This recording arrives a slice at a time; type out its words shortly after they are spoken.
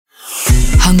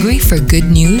Hungry for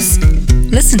good news?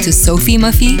 Listen to Sophie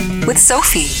Muffy with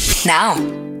Sophie now.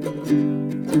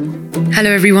 Hello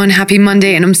everyone, happy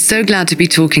Monday, and I'm so glad to be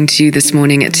talking to you this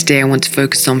morning. Today I want to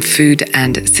focus on food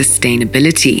and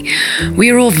sustainability.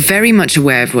 We are all very much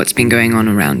aware of what's been going on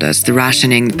around us, the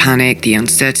rationing, the panic, the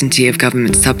uncertainty of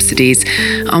government subsidies.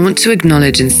 I want to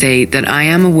acknowledge and say that I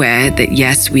am aware that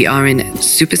yes, we are in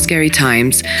super scary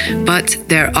times, but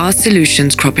there are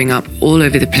solutions cropping up all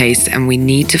over the place and we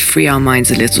need to free our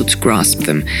minds a little to grasp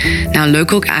them. Now,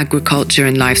 local agriculture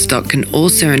and livestock can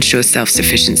also ensure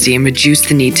self-sufficiency and reduce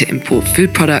the need to import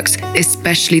food products,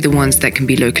 especially the ones that can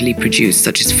be locally produced,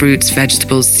 such as fruits,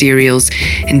 vegetables, cereals,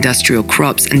 industrial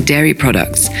crops, and dairy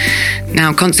products.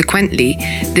 Now, consequently,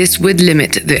 this would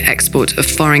limit the export of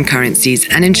foreign currencies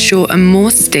and ensure a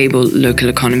more stable local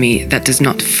economy that does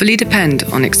not fully depend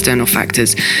on external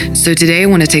factors. So today I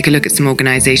want to take a look at some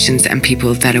organizations and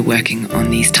people that are working on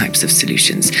these types of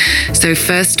solutions. So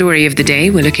first story of the day,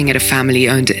 we're looking at a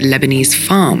family-owned Lebanese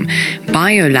farm.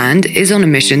 Bioland is on a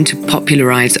mission to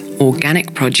popularize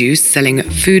organic produce, selling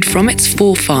food from its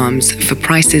 4 farms for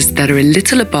prices that are a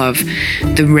little above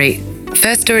the rate.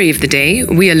 First story of the day,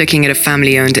 we are looking at a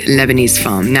family-owned Lebanese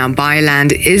farm. Now,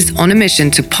 Bioland is on a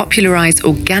mission to popularize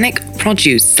organic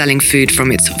produce, selling food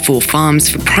from its 4 farms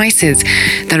for prices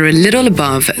that are a little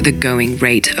above the going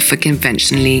rate for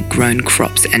conventionally grown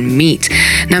crops and meat.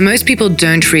 Now, most people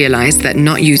don't realize that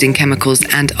not using chemicals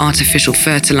and artificial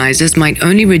fertilizers might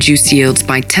only reduce yields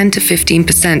by 10 to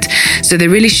 15%, so there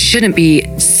really shouldn't be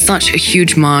such a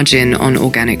huge margin on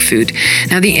organic food.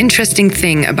 Now, the interesting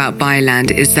thing about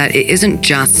Bioland is that it isn't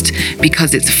just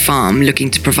because it's a farm looking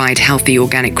to provide healthy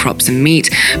organic crops and meat,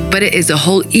 but it is a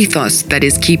whole ethos that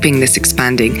is keeping this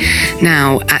expanding.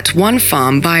 Now, at one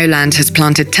farm, Bioland has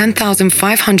planted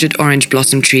 10,500 orange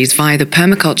blossom trees via the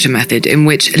permaculture method, in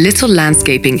which little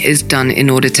landscaping is done in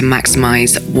order to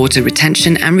maximize water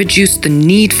retention and reduce the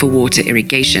need for water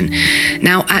irrigation.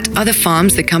 Now, at other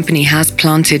farms, the company has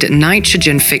planted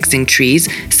nitrogen-fixing trees,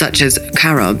 such as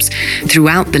carobs,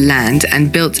 throughout the land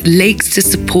and built lakes to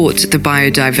support the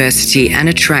biodiversity and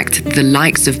attract the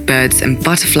likes of birds and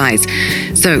butterflies.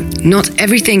 So, not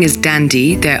everything is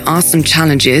dandy. There are some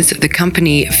challenges. The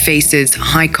company faces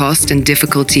high cost and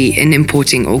difficulty in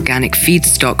importing organic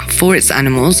feedstock for its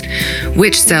animals,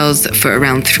 which sells for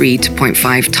around 3 to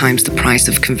 0.5 times the price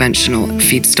of conventional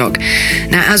feedstock.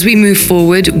 Now, as we move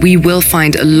forward, we will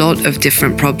find a lot of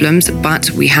different problems, but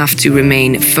we have to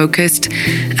remain focused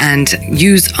and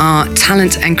use our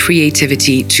talent and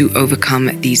creativity to overcome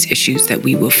these issues that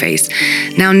we will face.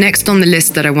 Now, next on the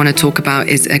list that I want to talk about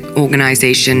is an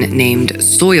organization named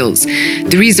Soils.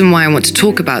 The reason why I want to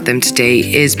talk about them today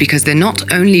is because they're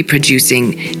not only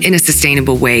producing in a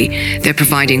sustainable way, they're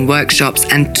providing workshops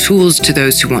and tools to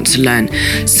those who want to learn.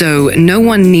 So no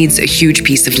one needs a huge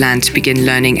piece of land to begin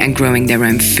learning and growing their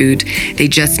own food. They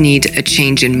just need a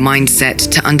change in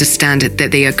mindset to understand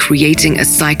that they are creating a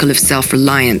cycle of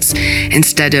self-reliance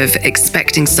instead of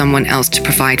expecting someone else to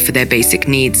provide for their basic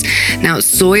needs. Now,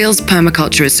 Soils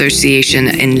Permaculture Association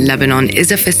in Lebanon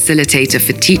is a facilitator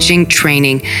for teaching,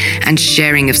 training, and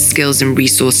sharing of skills and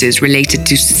resources related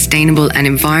to sustainable and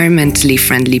environmentally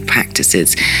friendly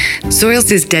practices.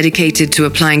 Soils is dedicated to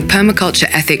applying permaculture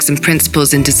ethics and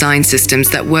principles in design systems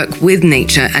that work with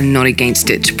nature and not against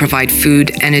it to provide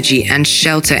food, energy, and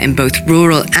shelter in both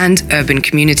rural and urban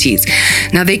communities.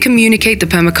 Now, they communicate the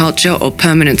permaculture or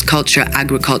permanent culture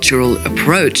agricultural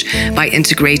approach by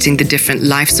integrating the different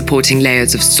life-supporting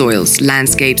layers of soils,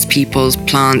 landscapes, peoples,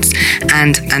 plants,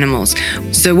 and animals.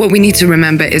 So what we need to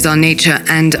remember is our nature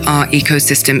and our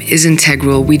ecosystem is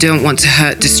integral. We don't want to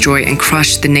hurt, destroy, and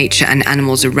crush the nature and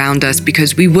animals around us,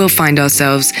 because we will find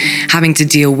ourselves having to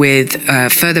deal with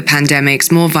further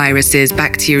pandemics, more viruses,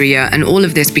 bacteria, and all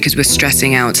of this because we're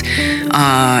stressing out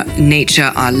our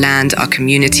nature, our land, our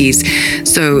communities.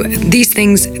 So these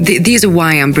things, these are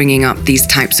why I'm bringing up these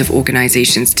types of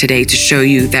organizations today, to show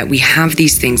you that we have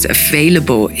these things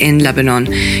available in Lebanon.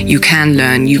 You can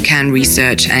learn, you can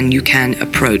research, and you can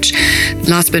approach.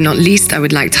 Last but not least, I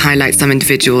would like to highlight some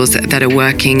individuals that are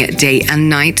working day and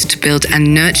night to build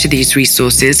and nurture these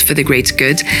resources for the greater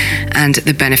good and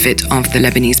the benefit of the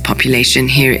Lebanese population.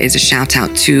 Here is a shout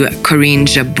out to Corinne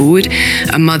Jaboud,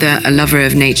 a mother, a lover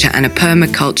of nature, and a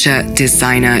permaculture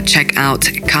designer. Check out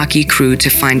Khaki Crew to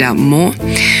find out more more.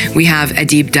 We have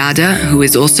Adib Dada, who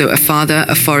is also a father,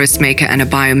 a forest maker, and a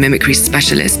biomimicry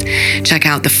specialist. Check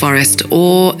out The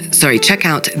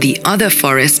Other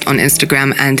Forest on Instagram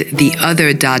and The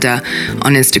Other Dada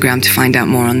on Instagram to find out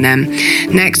more on them.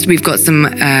 Next, we've got some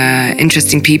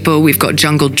interesting people. We've got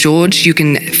Jungle George. You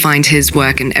can find his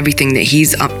work and everything that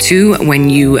he's up to when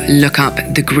you look up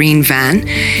The Green Van.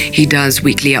 He does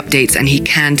weekly updates and he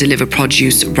can deliver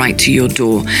produce right to your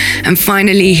door. And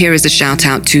finally, here is a shout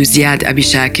out to Ziad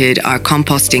Abishakid, our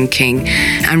composting king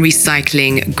and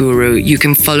recycling guru. You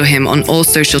can follow him on all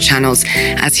social channels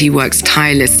as he works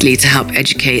tirelessly to help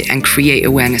educate and create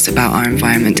awareness about our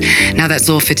environment. Now that's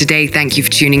all for today. Thank you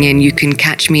for tuning in. You can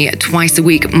catch me twice a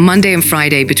week, Monday and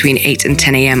Friday between 8 and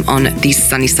 10 a.m. on the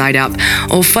Sunny Side Up,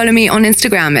 or follow me on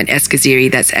Instagram at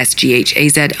Esghaziri. That's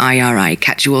SGHAZIRI.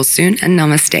 Catch you all soon and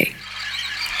namaste.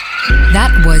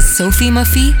 That was Sophie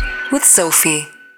Muffy with Sophie.